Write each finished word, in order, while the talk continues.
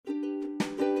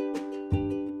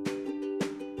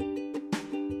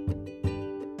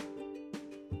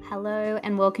Hello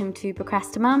and welcome to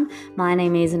Procrastimum. My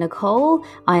name is Nicole.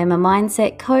 I am a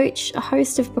mindset coach, a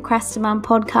host of Procrastimum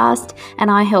podcast,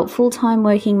 and I help full-time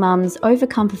working mums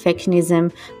overcome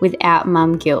perfectionism without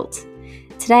mum guilt.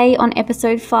 Today on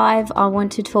episode 5, I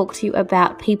want to talk to you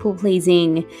about people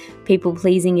pleasing. People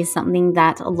pleasing is something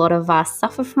that a lot of us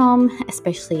suffer from,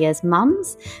 especially as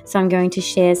mums. So I'm going to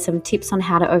share some tips on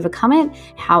how to overcome it,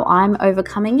 how I'm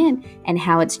overcoming it, and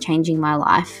how it's changing my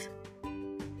life.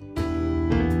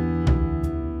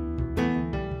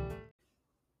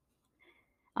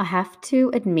 I have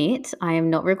to admit, I am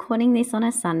not recording this on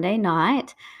a Sunday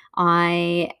night.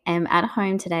 I am at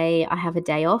home today. I have a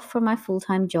day off from my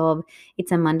full-time job.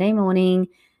 It's a Monday morning.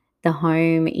 The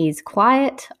home is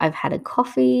quiet. I've had a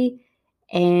coffee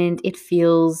and it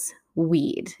feels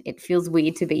weird. It feels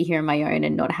weird to be here on my own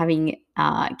and not having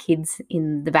kids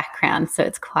in the background. So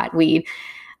it's quite weird.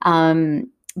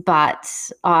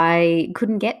 But I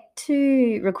couldn't get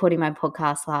to recording my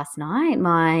podcast last night.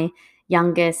 My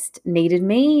youngest needed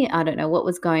me. I don't know what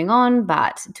was going on,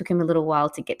 but it took him a little while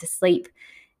to get to sleep.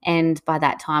 And by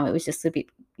that time, it was just a bit,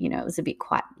 it was a bit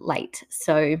quite late.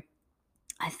 So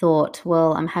I thought,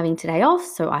 well, I'm having today off,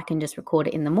 so I can just record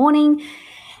it in the morning.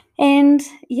 And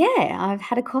yeah, I've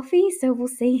had a coffee, so we'll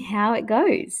see how it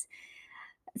goes.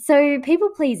 So people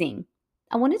pleasing.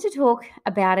 I wanted to talk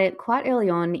about it quite early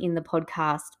on in the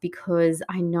podcast because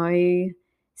I know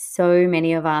so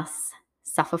many of us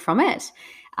suffer from it,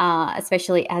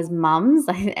 especially as mums.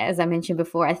 As I mentioned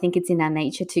before, I think it's in our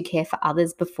nature to care for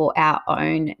others before our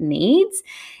own needs.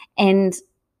 And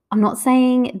I'm not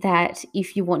saying that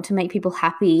if you want to make people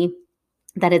happy,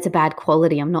 that it's a bad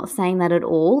quality. I'm not saying that at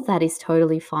all. That is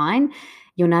totally fine.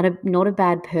 You're not a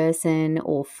bad person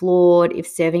or flawed if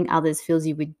serving others fills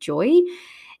you with joy.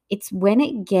 It's when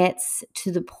it gets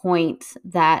to the point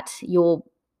that you're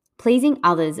pleasing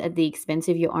others at the expense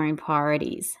of your own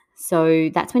priorities. So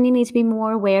that's when you need to be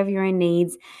more aware of your own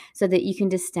needs so that you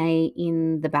can just stay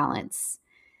in the balance.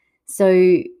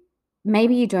 So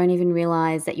maybe you don't even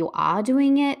realize that you are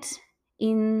doing it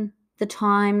in the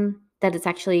time that it's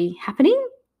actually happening.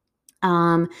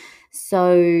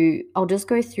 So I'll just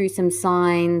go through some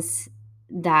signs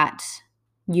that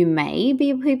you may be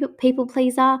a people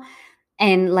pleaser.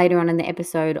 And later on in the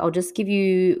episode, I'll just give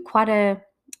you quite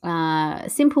a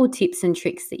simple tips and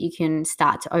tricks that you can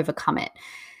start to overcome it.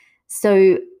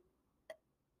 So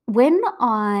when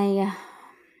I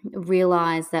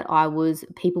realized that I was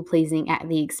people pleasing at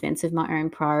the expense of my own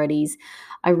priorities,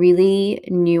 I really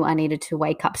knew I needed to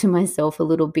wake up to myself a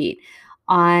little bit.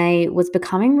 I was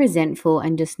becoming resentful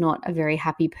and just not a very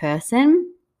happy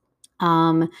person.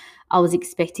 I was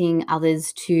expecting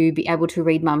others to be able to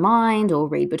read my mind or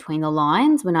read between the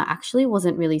lines when I actually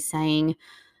wasn't really saying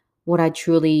what I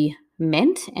truly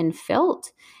meant and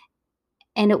felt.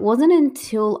 And it wasn't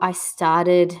until I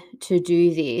started to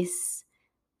do this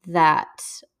that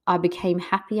I became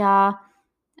happier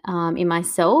in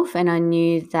myself, and I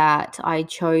knew that I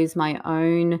chose my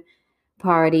own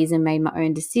priorities and made my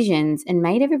own decisions and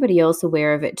made everybody else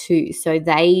aware of it too. So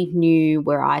they knew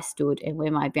where I stood and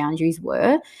where my boundaries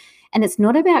were. And it's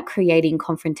not about creating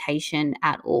confrontation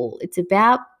at all. It's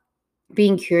about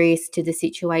being curious to the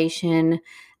situation,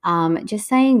 just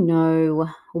saying no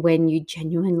when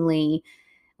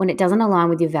when it doesn't align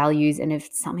with your values and if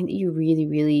it's something that you really,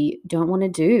 really don't want to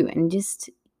do. And just,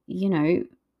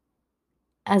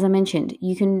 as I mentioned,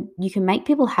 you can make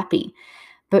people happy,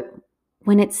 but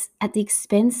when it's at the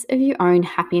expense of your own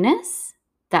happiness,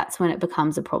 that's when it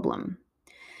becomes a problem.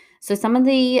 So some of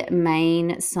the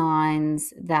main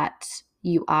signs that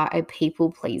you are a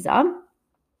people pleaser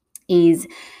is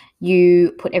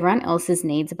you put everyone else's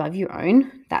needs above your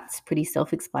own. That's pretty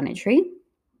self-explanatory.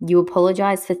 You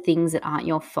apologize for things that aren't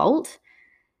your fault.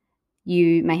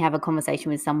 You may have a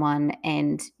conversation with someone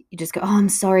and you just go, oh, I'm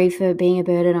sorry for being a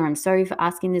burden, or I'm sorry for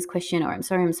asking this question, or I'm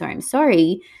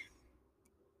sorry.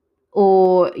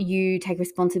 Or you take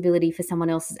responsibility for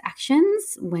someone else's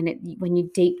actions when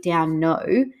you deep down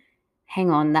know,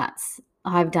 hang on,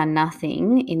 I've done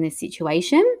nothing in this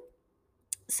situation.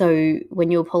 So when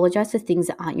you apologize for things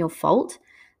that aren't your fault,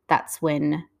 that's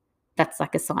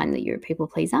like a sign that you're a people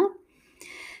pleaser.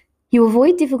 You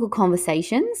avoid difficult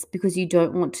conversations because you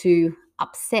don't want to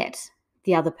upset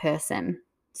the other person.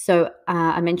 So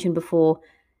I mentioned before,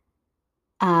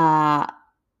 I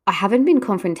haven't been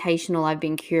confrontational, I've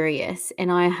been curious,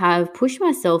 and I have pushed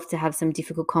myself to have some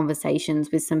difficult conversations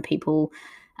with some people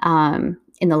in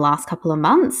the last couple of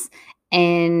months,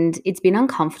 and it's been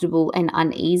uncomfortable and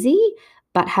uneasy,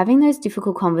 but having those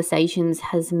difficult conversations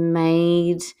has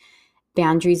made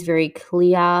boundaries very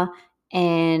clear,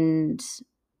 and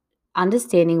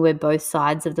understanding where both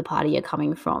sides of the party are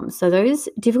coming from. So those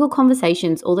difficult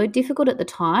conversations, although difficult at the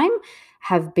time,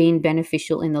 have been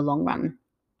beneficial in the long run.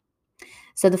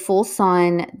 So the fourth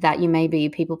sign that you may be a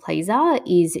people pleaser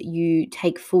is you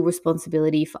take full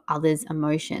responsibility for others'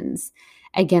 emotions.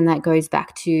 Again, that goes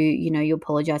back to, you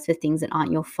apologize for things that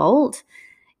aren't your fault.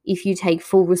 If you take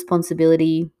full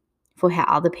responsibility for how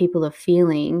other people are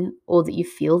feeling, or that you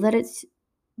feel that it's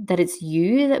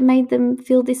you that made them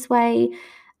feel this way,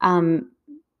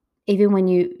 even when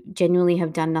you genuinely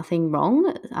have done nothing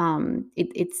wrong,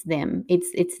 it's them.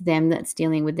 It's them that's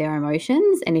dealing with their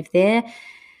emotions, and if they're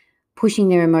pushing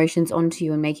their emotions onto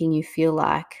you and making you feel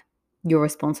like you're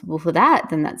responsible for that,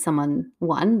 then that's someone,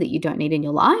 one, that you don't need in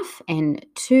your life, and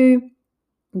two,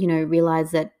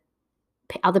 realize that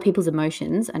other people's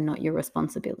emotions are not your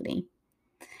responsibility.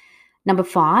 Number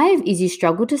 5 is you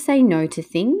struggle to say no to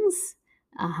things.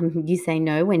 You say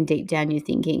no when deep down you're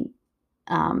thinking,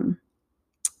 you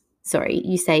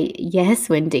say yes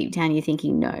when deep down you're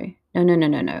thinking no.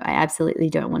 No. I absolutely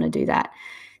don't want to do that.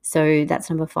 So that's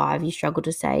number 5. You struggle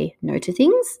to say no to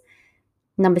things.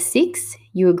 Number 6,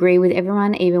 you agree with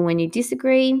everyone even when you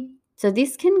disagree. So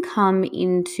this can come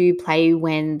into play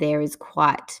when there is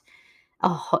quite a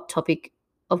hot topic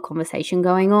of conversation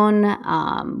going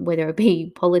on, whether it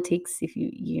be politics, if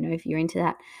if you're into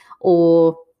that,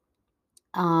 or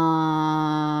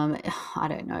I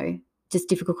don't know, just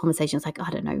difficult conversations like, I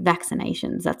don't know,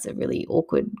 vaccinations. That's a really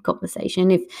awkward conversation.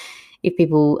 If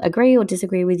people agree or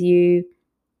disagree with you,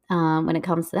 when it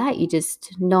comes to that, you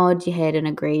just nod your head and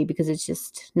agree, because it's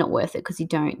just not worth it, because you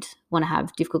don't want to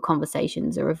have difficult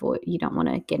conversations or you don't want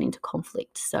to get into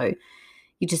conflict. So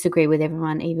you just agree with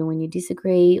everyone even when you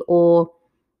disagree. Or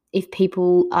if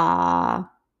people are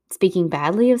speaking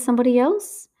badly of somebody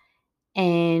else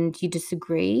and you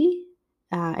disagree,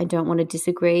 and don't want to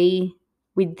disagree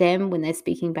with them when they're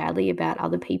speaking badly about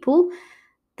other people,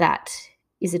 that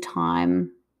is a time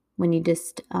when you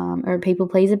just are a people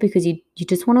pleaser, because you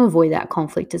just want to avoid that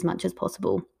conflict as much as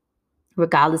possible,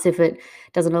 regardless if it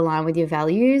doesn't align with your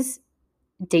values.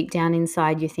 Deep down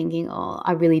inside, you're thinking, oh,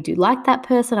 I really do like that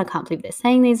person. I can't believe they're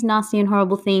saying these nasty and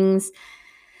horrible things.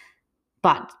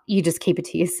 But you just keep it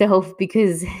to yourself,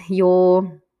 because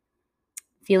your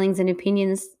feelings and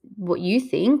opinions, what you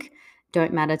think,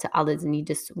 don't matter to others, and you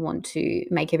just want to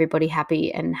make everybody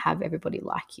happy and have everybody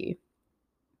like you.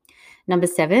 Number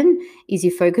 7 is you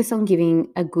focus on giving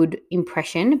a good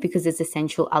impression, because it's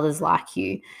essential others like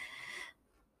you.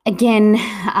 Again,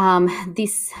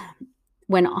 this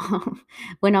when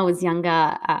when I was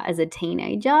younger, as a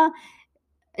teenager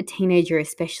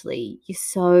especially, you're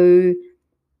so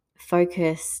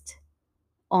focused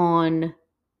on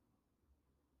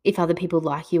if other people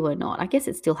like you or not. I guess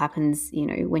it still happens,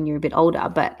 when you're a bit older,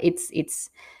 but it's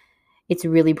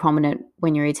really prominent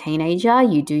when you're a teenager.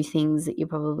 You do things that you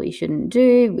probably shouldn't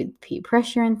do with peer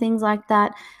pressure and things like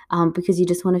that, because you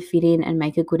just want to fit in and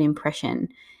make a good impression.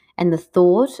 And the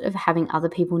thought of having other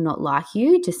people not like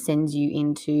you just sends you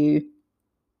into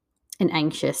an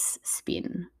anxious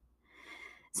spin.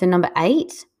 So number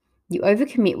 8, you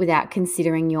overcommit without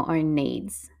considering your own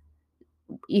needs.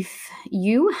 If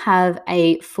you have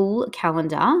a full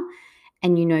calendar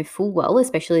and you know full well,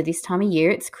 especially this time of year,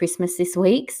 it's Christmas this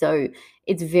week, so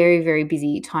it's very, very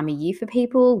busy time of year for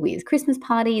people with Christmas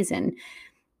parties and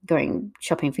going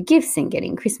shopping for gifts and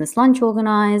getting Christmas lunch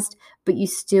organized, but you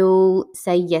still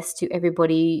say yes to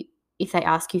everybody if they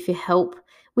ask you for help,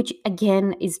 which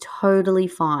again is totally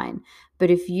fine.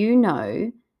 But if you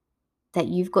know that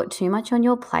you've got too much on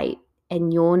your plate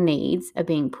and your needs are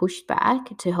being pushed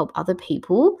back to help other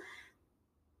people,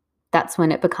 that's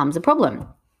when it becomes a problem.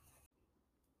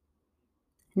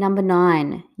 Number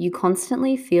 9, you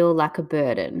constantly feel like a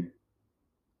burden.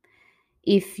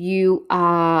 If you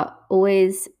are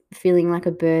always feeling like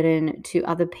a burden to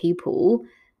other people,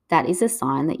 that is a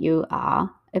sign that you are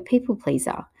a people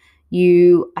pleaser.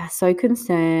 You are so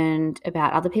concerned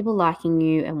about other people liking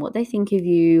you and what they think of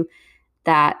you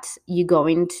that you go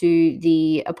into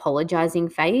the apologizing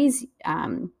phase.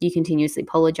 You continuously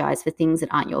apologize for things that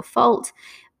aren't your fault,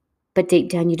 but deep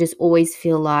down you just always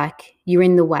feel like you're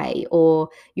in the way, or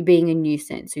you're being a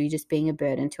nuisance, or you're just being a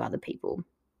burden to other people.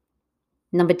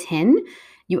 Number 10,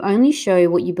 you only show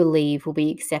what you believe will be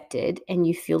accepted, and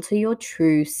you filter your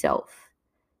true self.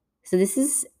 So this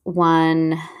is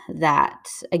one that,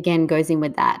 again, goes in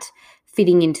with that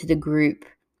fitting into the group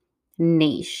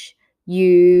niche.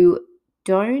 You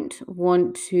don't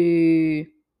want to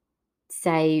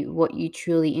say what you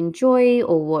truly enjoy,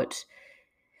 or what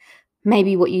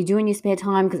you do in your spare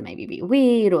time, because it may be a bit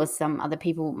weird, or some other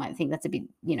people might think that's a bit,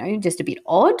 just a bit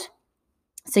odd.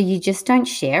 So you just don't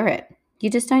share it. You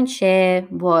just don't share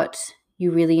what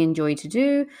you really enjoy to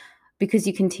do because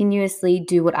you continuously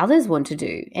do what others want to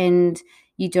do, and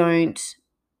you don't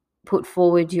put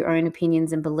forward your own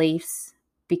opinions and beliefs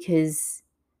because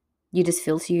you just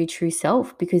feel to your true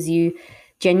self, because you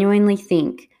genuinely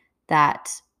think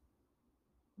that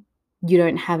you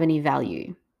don't have any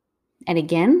value. And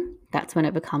again, that's when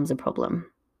it becomes a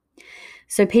problem.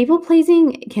 So people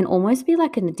pleasing can almost be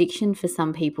like an addiction for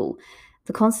some people.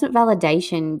 The constant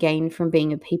validation gained from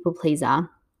being a people pleaser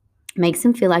makes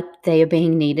them feel like they are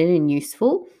being needed and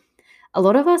useful. A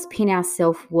lot of us pin our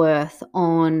self-worth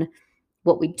on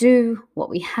what we do, what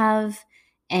we have,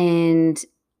 and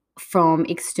from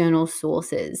external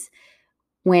sources.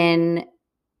 When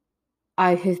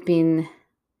I have been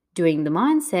doing the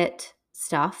mindset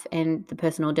stuff and the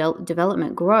personal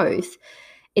development growth,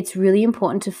 it's really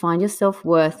important to find your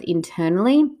self-worth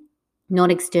internally,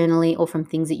 not externally or from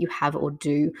things that you have or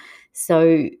do.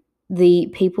 So the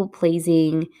people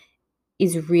pleasing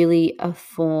is really a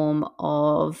form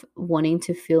of wanting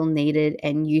to feel needed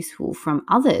and useful from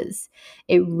others.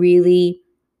 It really,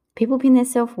 people pin their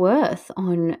self-worth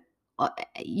on,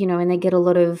 and they get a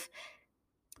lot of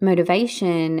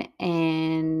motivation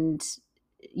and,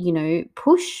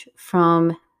 push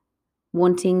from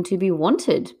wanting to be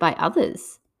wanted by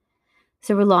others.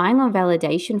 So relying on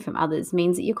validation from others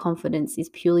means that your confidence is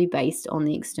purely based on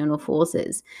the external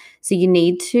forces. So you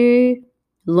need to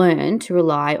learn to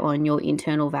rely on your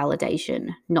internal validation,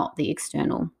 not the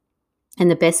external. And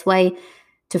the best way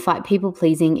to fight people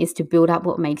pleasing is to build up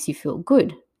what makes you feel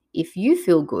good. If you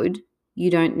feel good, you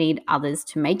don't need others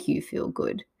to make you feel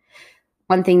good.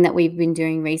 One thing that we've been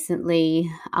doing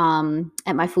recently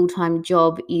at my full-time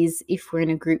job is, if we're in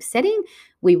a group setting,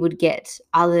 we would get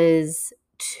others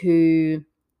to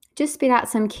just spit out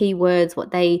some keywords,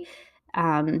 what they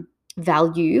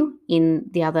value in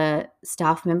the other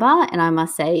staff member. And I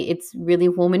must say, it's really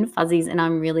warm and fuzzies, and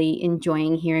I'm really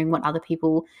enjoying hearing what other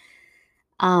people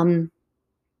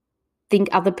think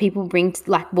other people bring,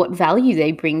 like what value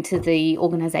they bring to the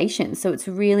organization. So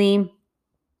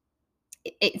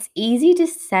it's easy to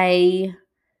see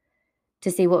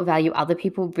what value other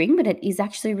people bring, but it is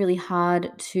actually really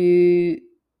hard to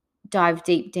dive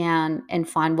deep down and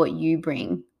find what you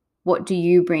bring. What do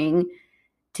you bring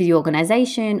to the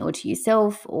organization or to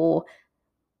yourself, or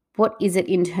what is it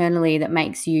internally that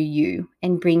makes you you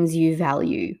and brings you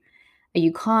value? Are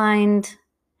you kind?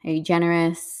 Are you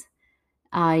generous?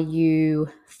 Are you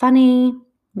funny,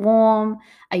 warm?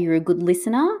 Are you a good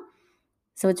listener?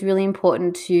 So it's really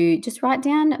important to just write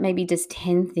down maybe just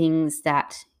 10 things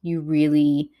that you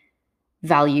really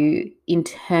value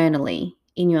internally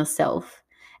in yourself.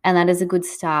 And that is a good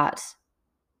start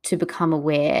to become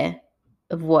aware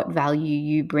of what value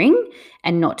you bring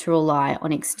and not to rely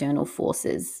on external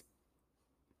forces.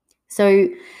 So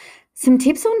some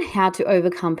tips on how to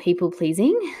overcome people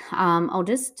pleasing. I'll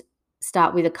just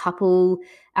start with a couple.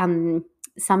 Some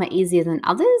are easier than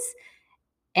others.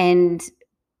 And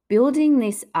building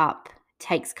this up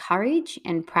takes courage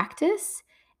and practice,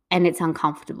 and it's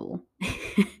uncomfortable.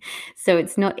 So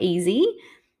it's not easy.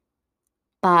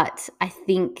 But I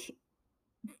think,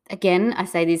 again, I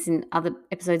say this in other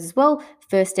episodes as well,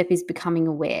 first step is becoming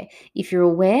aware. If you're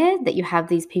aware that you have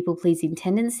these people-pleasing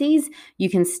tendencies, you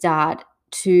can start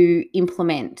to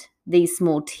implement these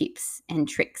small tips and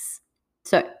tricks.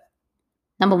 So,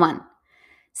 number 1,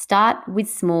 start with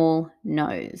small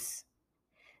no's.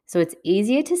 So it's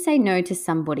easier to say no to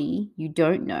somebody you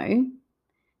don't know,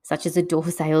 such as a door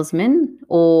salesman,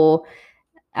 or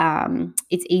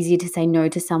it's easier to say no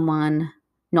to someone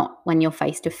not when you're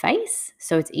face to face.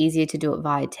 So it's easier to do it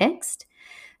via text.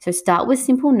 So start with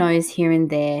simple no's here and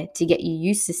there to get you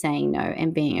used to saying no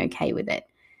and being okay with it.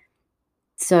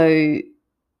 So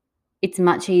it's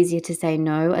much easier to say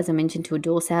no, as I mentioned, to a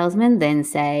door salesman than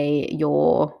say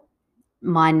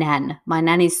my nan. My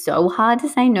nan is so hard to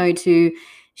say no to.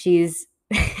 She's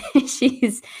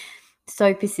she's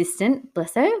so persistent,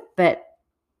 bless her, but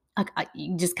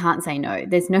you just can't say no.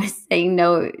 There's no saying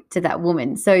no to that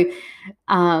woman. So,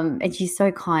 and she's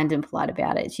so kind and polite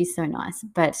about it. She's so nice.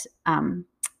 But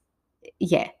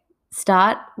yeah,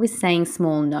 start with saying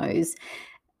small no's.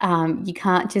 You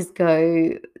can't just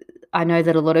go, I know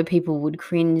that a lot of people would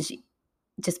cringe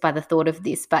just by the thought of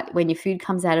this, but when your food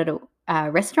comes out at a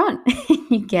restaurant,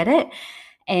 you get it,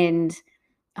 and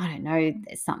I don't know,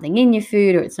 there's something in your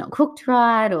food, or it's not cooked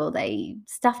right, or they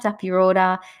stuffed up your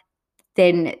order,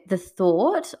 then the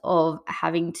thought of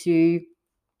having to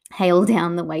hail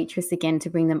down the waitress again to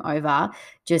bring them over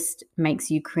just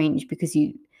makes you cringe, because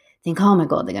you think, oh my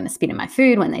God, they're going to spit in my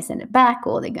food when they send it back,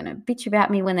 or they're going to bitch about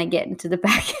me when they get into the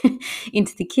back,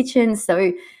 into the kitchen.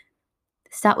 So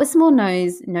Start with small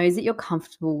no's that you're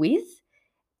comfortable with,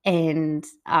 and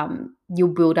you'll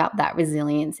build up that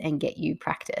resilience and get you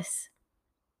practice.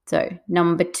 So,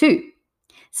 number 2,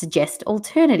 suggest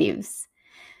alternatives.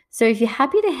 So, if you're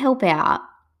happy to help out,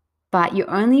 but you're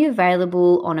only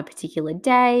available on a particular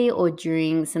day or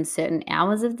during some certain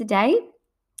hours of the day,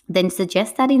 then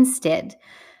suggest that instead.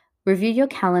 Review your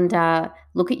calendar,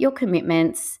 look at your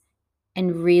commitments,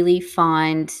 and really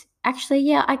find, actually,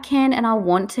 yeah, I can and I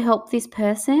want to help this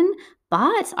person,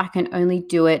 but I can only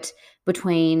do it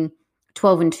between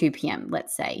 12 and 2 p.m.,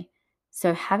 let's say.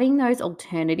 So having those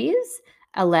alternatives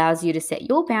allows you to set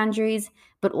your boundaries,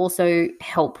 but also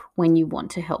help when you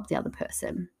want to help the other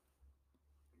person.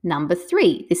 Number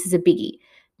 3, this is a biggie.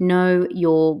 Know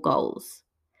your goals.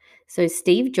 So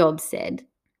Steve Jobs said,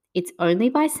 it's only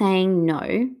by saying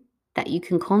no that you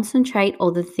can concentrate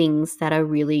on the things that are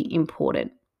really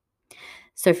important.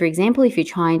 So, for example, if you're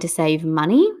trying to save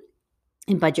money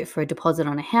and budget for a deposit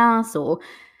on a house or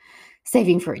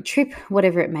saving for a trip,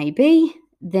 whatever it may be,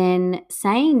 then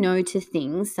saying no to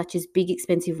things such as big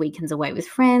expensive weekends away with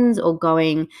friends or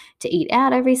going to eat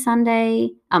out every Friday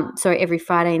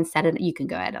and Saturday. You can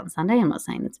go out on Sunday. I'm not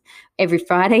saying that's every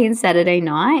Friday and Saturday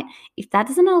night. If that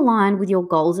doesn't align with your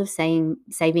goals of saving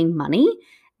money,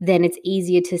 then it's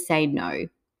easier to say no.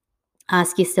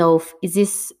 Ask yourself, is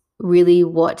this really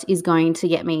what is going to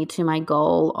get me to my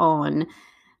goal on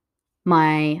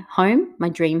my home, my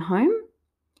dream home?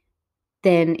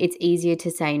 Then it's easier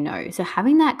to say no. So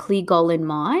having that clear goal in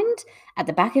mind, at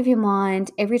the back of your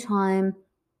mind, every time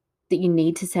that you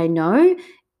need to say no,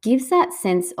 gives that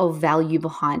sense of value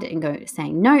behind it, and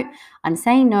saying no, I'm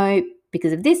saying no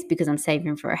because of this, because I'm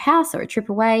saving for a house or a trip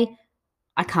away.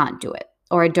 I can't do it,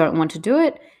 or I don't want to do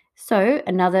it. So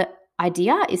another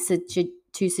idea is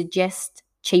to suggest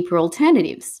cheaper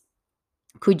alternatives.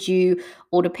 Could you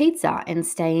order pizza and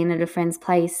stay in at a friend's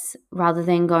place rather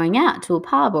than going out to a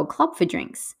pub or club for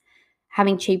drinks?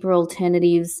 Having cheaper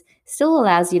alternatives still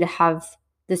allows you to have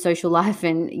the social life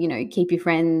and, keep your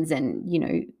friends,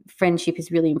 and, friendship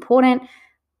is really important.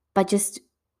 But just,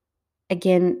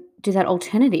 again, do that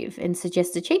alternative and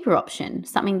suggest a cheaper option,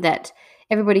 something that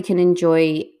everybody can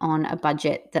enjoy on a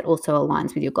budget that also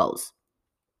aligns with your goals.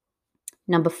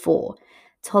 Number 4,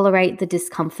 tolerate the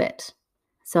discomfort.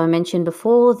 So I mentioned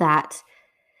before that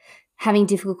having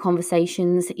difficult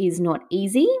conversations is not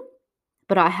easy,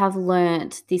 but I have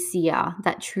learnt this year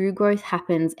that true growth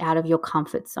happens out of your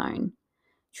comfort zone.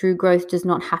 True growth does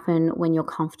not happen when you're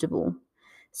comfortable.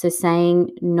 So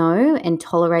saying no and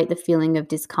tolerate the feeling of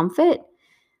discomfort,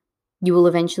 you will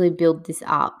eventually build this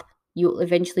up. You'll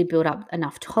eventually build up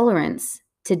enough tolerance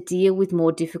to deal with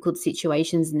more difficult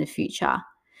situations in the future.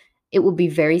 It will be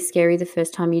very scary the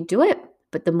first time you do it,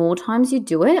 but the more times you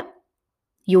do it,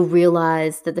 you'll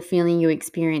realize that the feeling you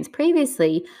experienced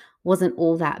previously wasn't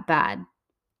all that bad,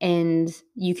 and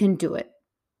you can do it.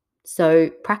 So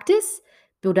practice,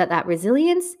 build up that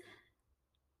resilience,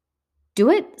 do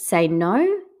it, say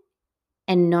no,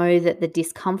 and know that the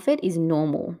discomfort is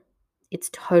normal. It's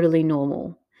totally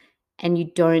normal, and you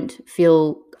don't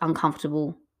feel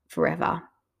uncomfortable forever.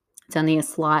 It's only a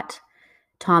slight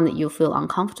time that you'll feel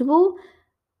uncomfortable,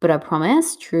 but I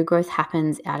promise true growth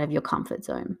happens out of your comfort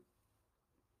zone.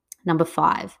 Number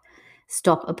 5,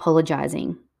 stop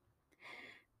apologizing.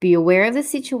 Be aware of the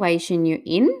situation you're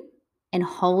in and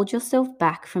hold yourself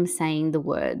back from saying the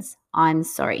words, I'm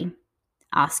sorry.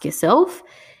 Ask yourself,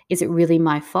 is it really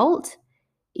my fault?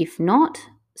 If not,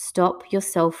 stop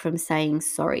yourself from saying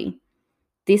sorry.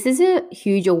 This is a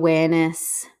huge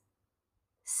awareness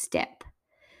step.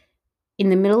 In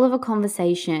the middle of a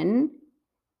conversation,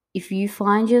 if you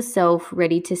find yourself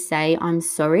ready to say, I'm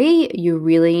sorry, you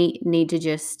really need to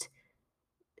just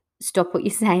stop what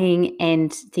you're saying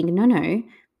and think, no,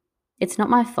 it's not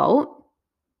my fault.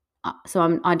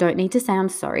 So I don't need to say I'm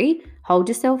sorry. Hold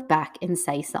yourself back and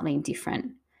say something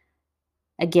different.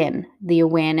 Again, the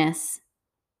awareness,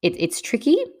 it's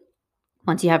tricky.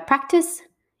 Once you have practice,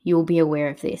 you'll be aware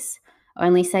of this.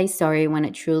 Only say sorry when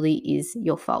it truly is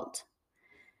your fault.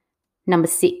 Number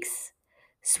 6,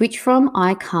 switch from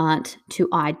I can't to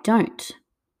I don't.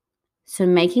 So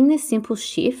making this simple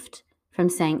shift from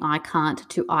saying I can't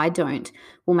to I don't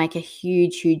will make a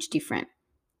huge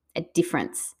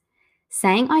difference.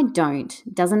 Saying I don't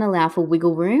doesn't allow for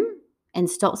wiggle room and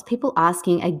stops people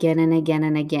asking again and again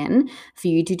and again for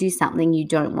you to do something you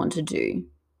don't want to do.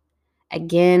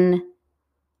 Again,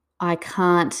 I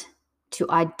can't to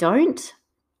I don't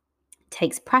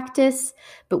takes practice,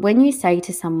 but when you say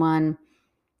to someone,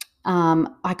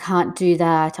 I can't do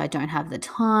that, I don't have the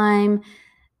time,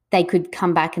 they could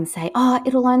come back and say,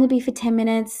 it'll only be for 10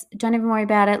 minutes, don't even worry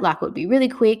about it, like it would be really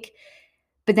quick.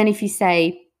 But then if you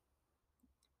say,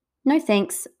 no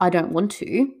thanks, I don't want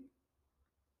to,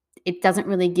 it doesn't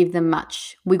really give them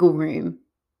much wiggle room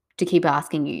to keep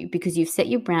asking you, because you've set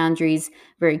your boundaries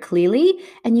very clearly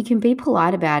and you can be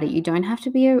polite about it. You don't have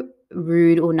to be a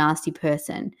rude or nasty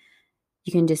person.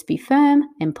 You can just be firm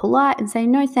and polite and say,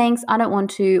 no thanks, I don't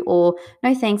want to, or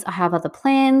no thanks, I have other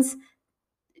plans.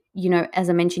 As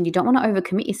I mentioned, you don't want to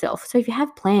overcommit yourself. So if you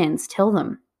have plans, tell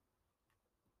them.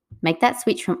 Make that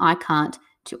switch from I can't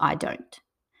to I don't.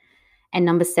 And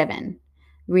number 7,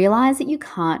 realize that you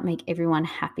can't make everyone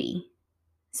happy.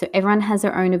 So everyone has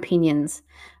their own opinions.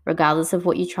 Regardless of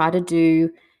what you try to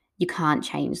do, you can't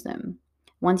change them.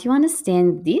 Once you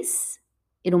understand this,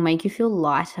 it'll make you feel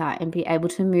lighter and be able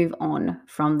to move on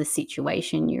from the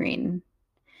situation you're in.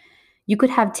 You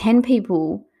could have 10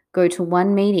 people go to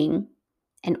one meeting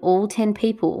and all 10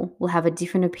 people will have a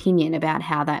different opinion about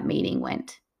how that meeting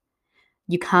went.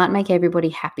 You can't make everybody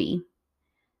happy.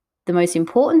 The most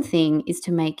important thing is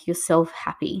to make yourself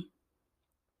happy.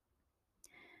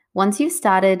 Once you've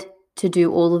started to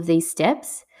do all of these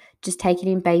steps, just take it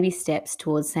in baby steps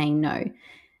towards saying no.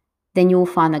 Then you'll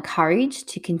find the courage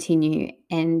to continue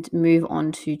and move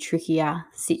on to trickier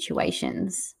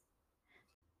situations.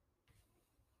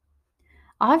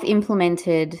 I've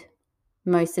implemented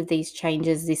most of these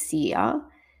changes this year,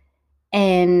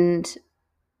 and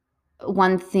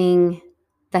one thing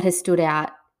that has stood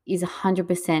out is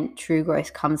 100% true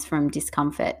growth comes from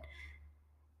discomfort.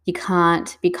 You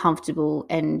can't be comfortable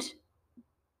and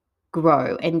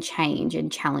grow and change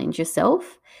and challenge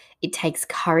yourself. It takes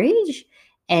courage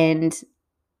and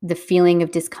the feeling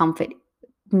of discomfort,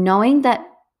 knowing that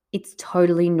it's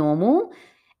totally normal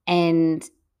and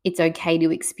it's okay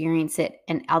to experience it,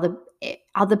 and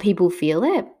other people feel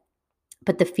it,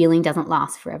 but the feeling doesn't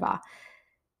last forever.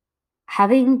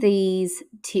 Having these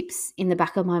tips in the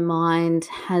back of my mind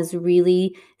has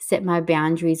really set my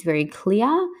boundaries very clear.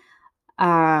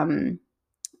 I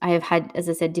have had, as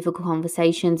I said, difficult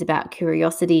conversations about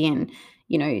curiosity and,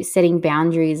 setting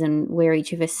boundaries and where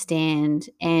each of us stand.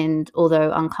 And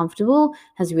although uncomfortable,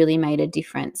 has really made a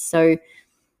difference. So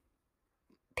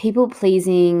people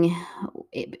pleasing,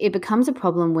 it becomes a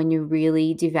problem when you're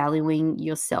really devaluing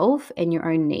yourself and your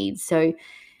own needs. So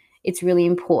it's really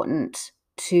important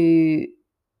to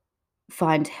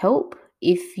find help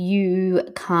if you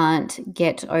can't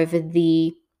get over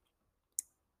the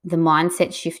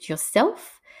mindset shift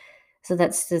yourself. So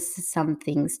that's just some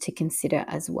things to consider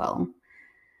as well.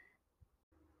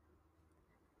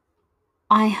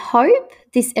 I hope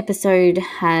this episode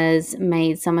has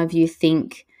made some of you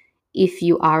think if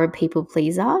you are a people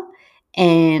pleaser,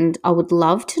 and I would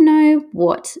love to know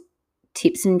what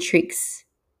tips and tricks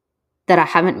that I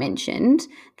haven't mentioned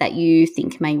that you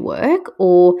think may work,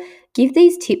 or give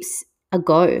these tips a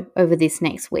go over this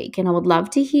next week. And I would love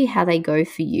to hear how they go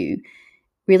for you.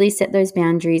 Really set those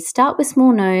boundaries. Start with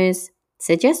small no's.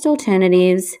 Suggest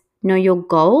alternatives. Know your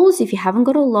goals. If you haven't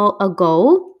got a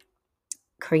goal,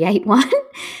 create one.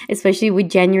 Especially with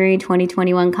January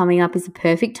 2021 coming up, is the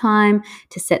perfect time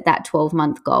to set that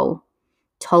 12-month goal.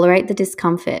 Tolerate the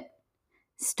discomfort.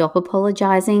 Stop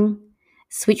apologizing.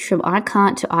 Switch from I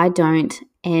can't to I don't.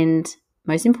 And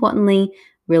most importantly,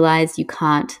 realize you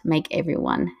can't make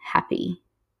everyone happy.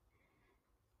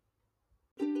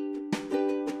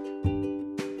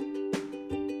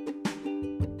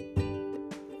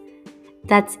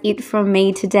 That's it from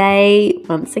me today.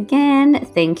 Once again,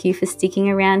 thank you for sticking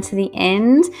around to the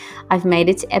end. I've made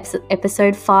it to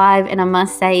episode 5, and I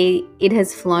must say it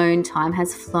has flown. Time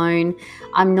has flown.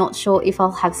 I'm not sure if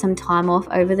I'll have some time off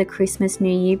over the Christmas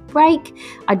New Year break.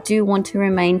 I do want to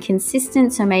remain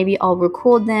consistent, so maybe I'll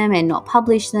record them and not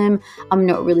publish them. I'm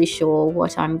not really sure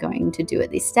what I'm going to do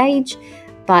at this stage.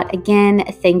 But again,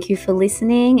 thank you for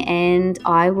listening, and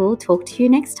I will talk to you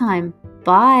next time.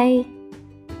 Bye.